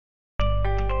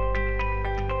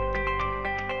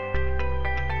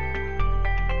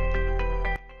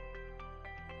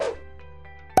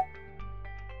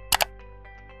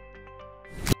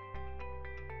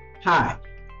Hi,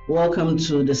 welcome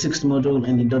to the sixth module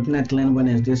in the .NET Learn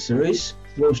Wednesday series.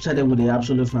 We've started with the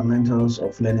absolute fundamentals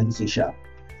of learning C#.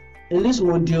 In this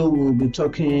module, we'll be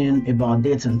talking about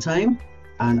date and time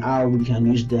and how we can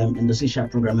use them in the C#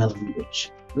 programming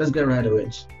language. Let's get right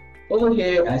away. Over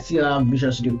here, I still have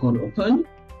Visual Studio Code open,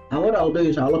 and what I'll do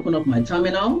is I'll open up my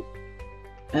terminal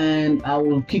and I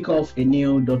will kick off a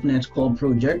new .NET Core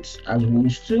project as we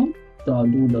used to. So I'll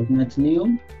do .NET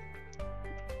New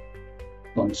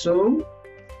console.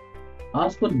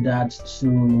 I'll put that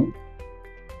to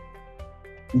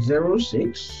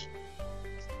 06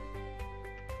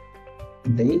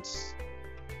 dates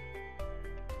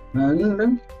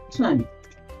and time.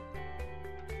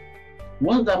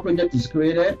 Once that project is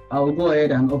created, I'll go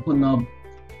ahead and open up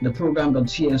the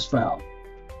program.ts file,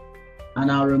 and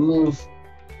I'll remove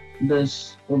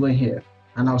this over here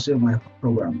and I'll save my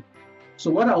program.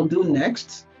 So what I'll do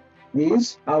next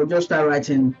is I'll just start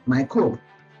writing my code.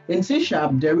 In C#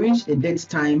 there is a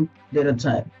DateTime data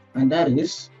type, and that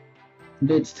is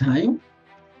DateTime,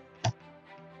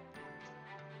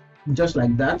 just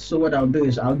like that. So what I'll do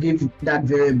is I'll give that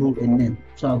variable a name.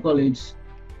 So I'll call it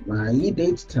my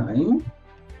DateTime,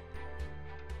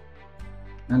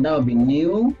 and that will be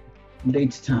new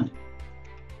DateTime.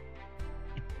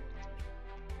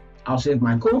 I'll save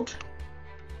my code.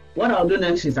 What I'll do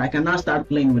next is I can now start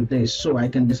playing with this. So I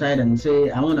can decide and say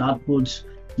I want to output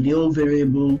the old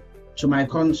variable to my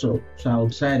console. So I'll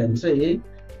decide and say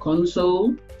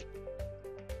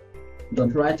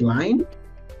console.writeLine.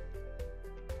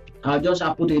 I'll just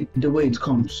output it the way it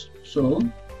comes. So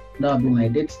that'll be my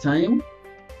DateTime.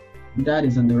 That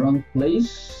is in the wrong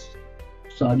place.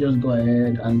 So I'll just go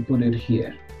ahead and put it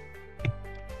here.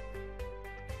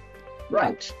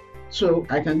 Right. So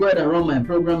I can go ahead and run my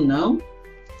program now.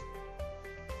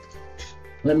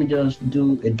 Let me just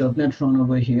do a .NET run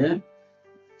over here.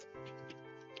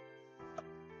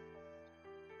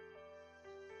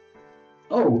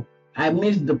 Oh, I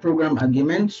missed the program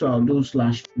argument, so I'll do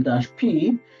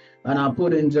 /-p and I'll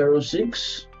put in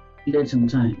 06 date and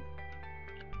time.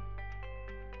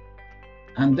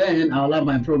 And then I'll have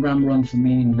my program run for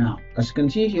me now. As you can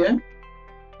see here,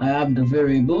 I have the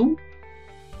variable,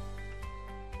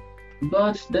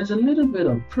 but there's a little bit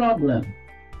of problem.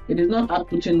 It is not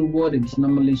outputting what it's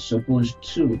normally supposed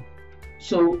to.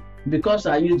 So because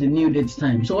I use the new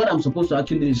DateTime, so what I'm supposed to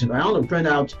actually do is if I want to print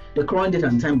out the current date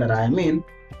and time that I am in,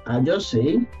 I'll just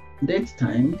say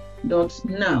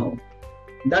DateTime.now.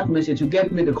 That means it will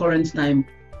get me the current time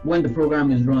when the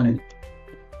program is running.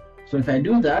 So if I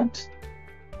do that,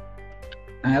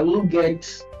 I will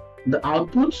get the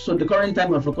output. So the current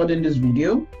time of recording this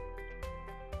video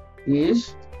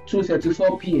is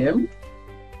 2:34 p.m.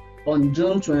 on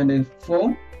June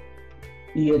 24,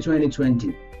 year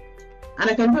 2020. And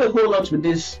I can do a whole lot with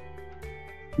this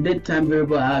DateTime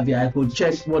variable I have here. I could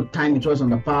check what time it was in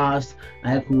the past.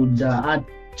 I could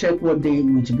check what day it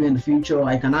will be in the future.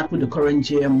 I can output the current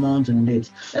year, month, and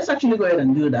date. Let's actually go ahead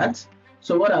and do that.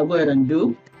 So what I'll go ahead and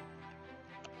do,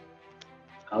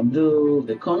 I'll do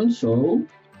the console,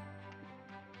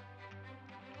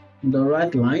 the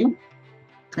WriteLine.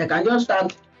 I can just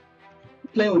start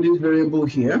playing with this variable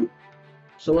here.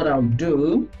 So what I'll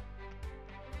do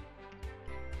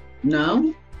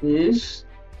now is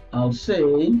I'll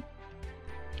say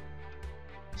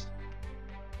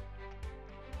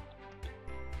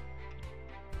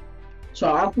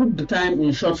I'll put the time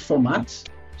in short format,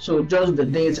 so just the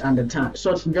date and the time,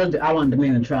 so just the hour and the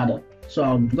minute rather. So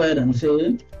I'll go ahead and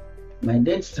say my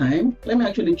DateTime. Let me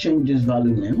actually change this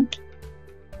value name,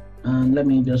 and let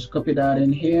me just copy that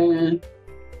in here.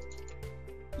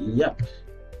 Yep,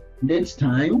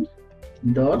 DateTime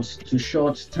dot to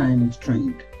short time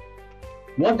string.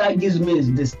 What that gives me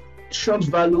is this short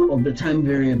value of the time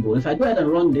variable. If I go ahead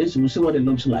and run this, we'll see what it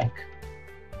looks like.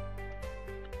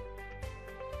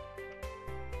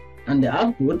 And the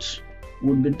output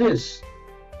would be this,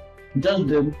 just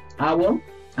the hour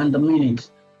and the minute.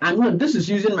 And look, this is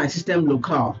using my system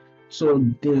locale. So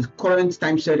the current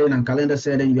time setting and calendar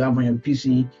setting you have on your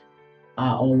PC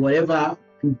or whatever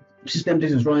system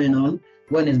this is running on,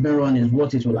 when it's been run is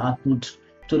what it will output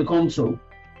to the console.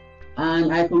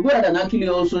 And I could go ahead and actually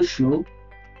also show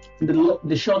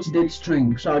the short date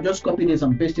string. So I'll just copy this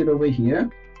and paste it over here.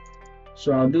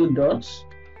 So I'll do dots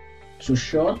to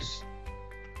short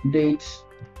date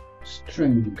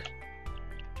string.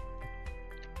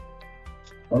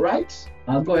 All right,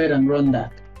 I'll go ahead and run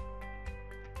that.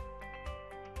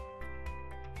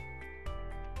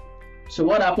 So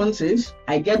what happens is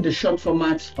I get the short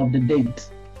format of the date.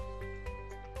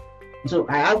 So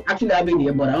I actually have it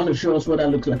here, but I want to show us what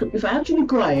that looks like. If I actually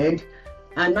go ahead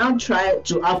and now try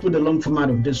to output the long format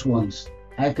of these ones.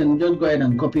 I can just go ahead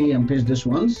and copy and paste these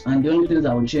ones, and the only thing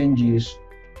that will change is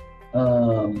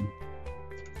oh,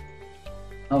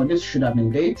 this should have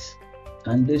been date,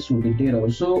 and this will be date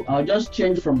also. I'll just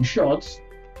change from short,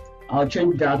 I'll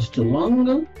change that to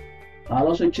long. I'll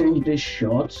also change this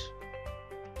short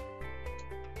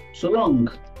to long,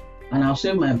 and I'll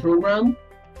save my program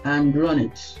and run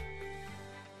it.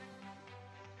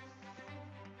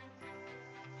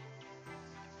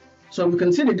 So we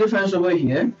can see the difference over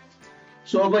here.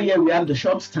 So over here we have the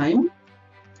short time,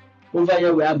 over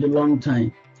here we have the long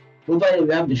time, over here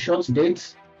we have the short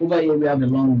date, over here we have the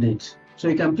long date. So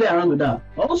you can play around with that.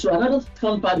 Also, another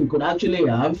fun part we could actually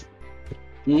have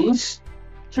is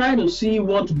try to see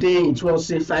what day it was,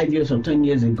 say 5 years or 10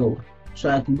 years ago. So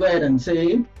I could go ahead and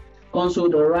say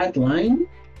console.writeLine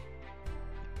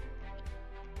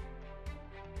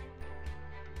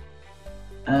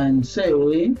and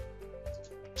say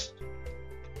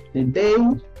the day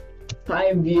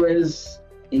 5 years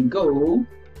ago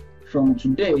from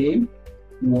today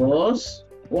was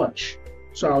watch.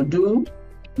 So I'll do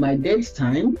my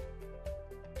DateTime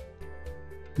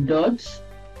dot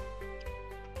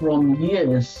from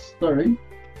years, sorry,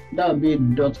 that would be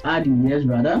dot add years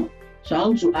rather. So I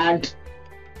want to add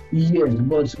years,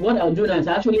 but what I'll do now is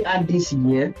actually add this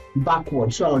year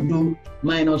backwards. So I'll do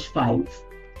 -5.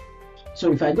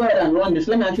 So if I go ahead and run this,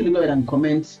 let me actually go ahead and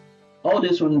comment all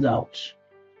these ones out.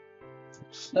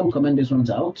 Let me comment these ones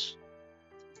out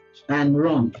and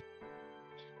run.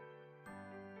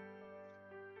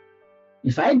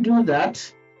 If I do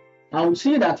that, I'll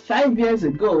see that 5 years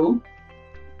ago,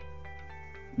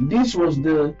 this was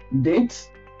the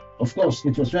date. Of course,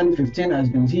 it was 2015, as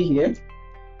you can see here,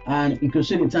 and you can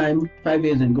see the time 5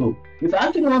 years ago. If I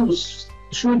actually want to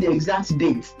show the exact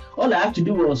date, all I have to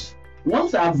do was,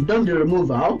 once I've done the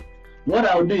removal, what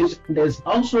I'll do is there's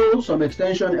also some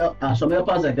extension, some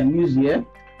helpers I can use here,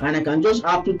 and I can just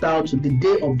output out the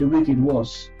day of the week it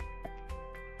was.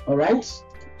 All right.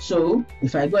 So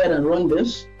if I go ahead and run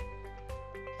this,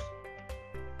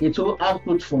 it will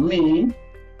output for me,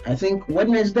 I think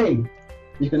Wednesday.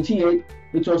 You can see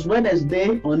it was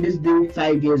Wednesday on this day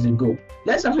 5 years ago.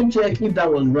 Let's actually check if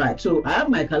that was right. So I have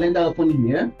my calendar open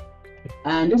here,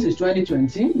 and this is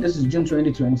 2020. This is June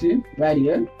 2020 right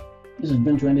here. This is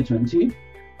June 2020.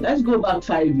 Let's go back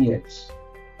 5 years.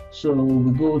 So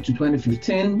we go to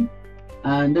 2015,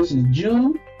 and this is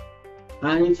June.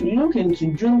 And if you look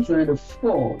into June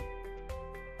 24,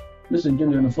 this is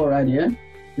June 24 right here,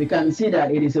 we can see that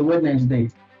it is a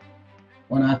Wednesday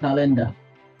on our calendar.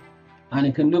 And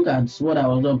you can look at what I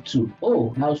was up to.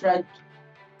 Oh, I was right.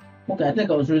 Okay, I think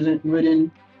I was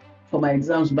reading for my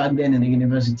exams back then in the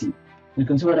university. You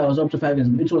can see what I was up to 5 years.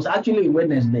 It was actually a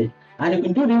Wednesday. And you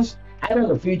can do this either in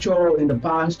the future or in the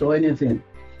past or anything.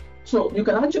 So you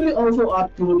can actually also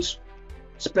output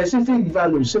specific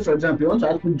values. Say for example, you want to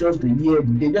output just the year,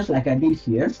 the day, just like I did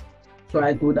here. So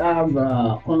I could have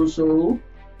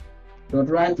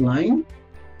console.writeLine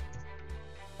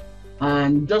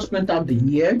and just print out the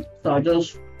year. So I'll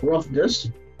just rough this.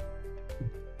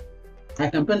 I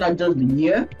can print out just the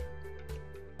year.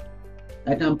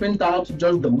 I can print out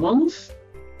just the month.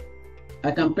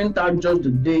 I can print out just the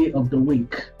day of the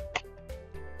week.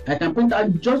 I can print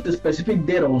out just the specific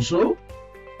date also.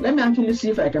 Let me actually see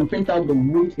if I can print out the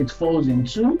week it falls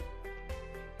into.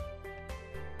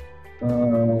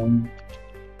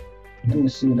 Let me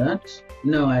see that.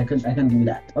 No, I can do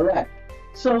that. All right.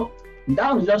 So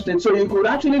that was just it. So you could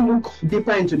actually look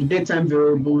deeper into the DateTime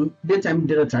variable, DateTime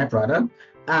data type rather,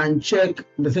 and check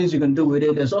the things you can do with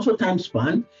it. There's also time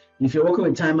span. If you're working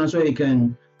with timers, where you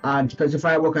can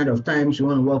specify what kind of times you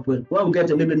want to work with. When we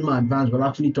get a little bit more advanced, we'll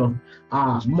actually talk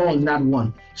more on that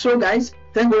one. So guys,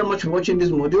 thank you very much for watching this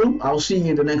module. I'll see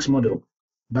you in the next module.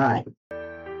 Bye.